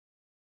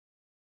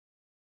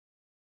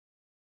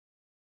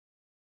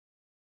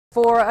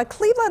For a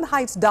Cleveland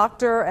Heights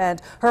doctor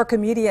and her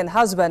comedian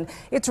husband,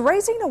 it's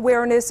raising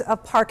awareness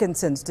of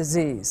Parkinson's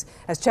disease.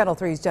 As Channel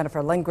 3's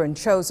Jennifer Lindgren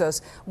shows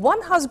us,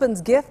 one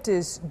husband's gift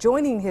is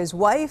joining his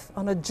wife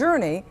on a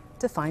journey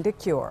to find a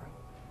cure.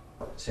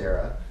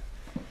 Sarah.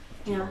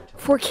 Yeah.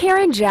 For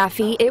Karen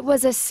Jaffe, it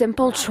was a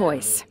simple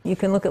choice. You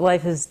can look at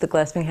life as the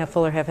glass being half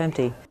full or half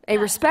empty. A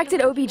respected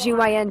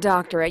OBGYN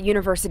doctor at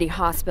university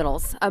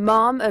hospitals, a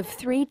mom of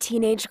 3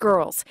 teenage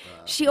girls.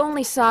 She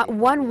only saw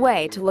one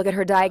way to look at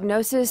her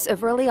diagnosis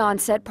of early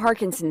onset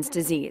Parkinson's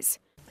disease.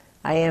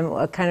 I am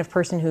a kind of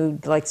person who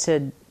likes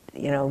to,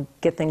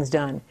 get things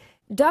done.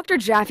 Dr.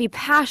 Jaffe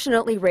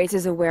passionately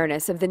raises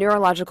awareness of the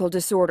neurological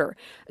disorder.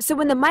 So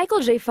when the Michael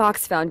J.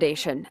 Fox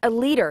Foundation, a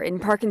leader in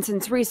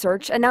Parkinson's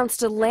research,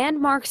 announced a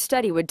landmark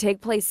study would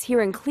take place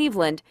here in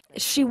Cleveland,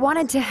 she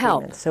wanted to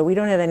help. So we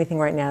don't have anything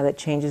right now that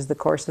changes the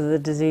course of the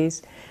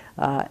disease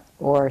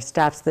or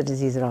stops the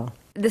disease at all.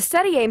 The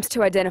study aims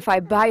to identify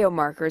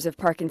biomarkers of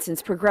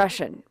Parkinson's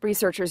progression.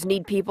 Researchers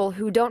need people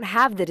who don't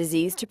have the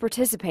disease to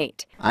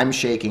participate. I'm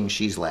shaking,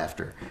 she's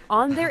laughter.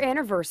 On their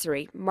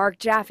anniversary, Mark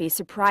Jaffe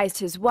surprised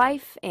his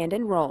wife and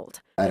enrolled.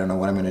 I don't know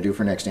what I'm going to do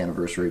for next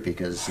anniversary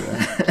because...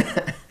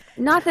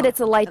 Not that it's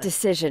a light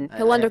decision.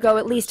 He'll undergo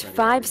at least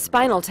 5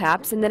 spinal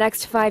taps in the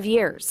next 5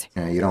 years.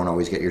 You don't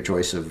always get your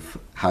choice of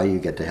how you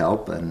get to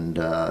help, and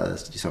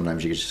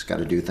sometimes you just got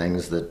to do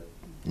things that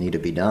need to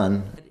be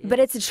done. But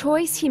it's a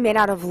choice he made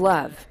out of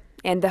love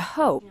and the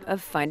hope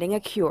of finding a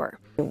cure.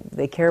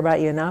 They care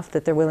about you enough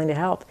that they're willing to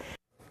help.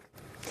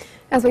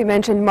 As we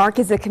mentioned, Mark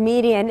is a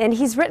comedian, and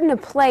he's written a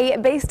play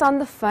based on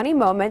the funny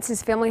moments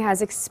his family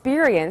has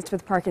experienced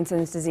with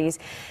Parkinson's disease.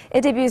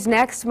 It debuts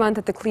next month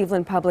at the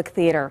Cleveland Public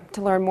Theater.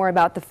 To learn more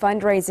about the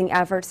fundraising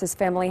efforts this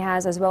family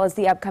has, as well as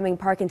the upcoming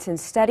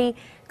Parkinson's study,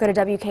 go to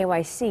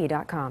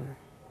WKYC.com.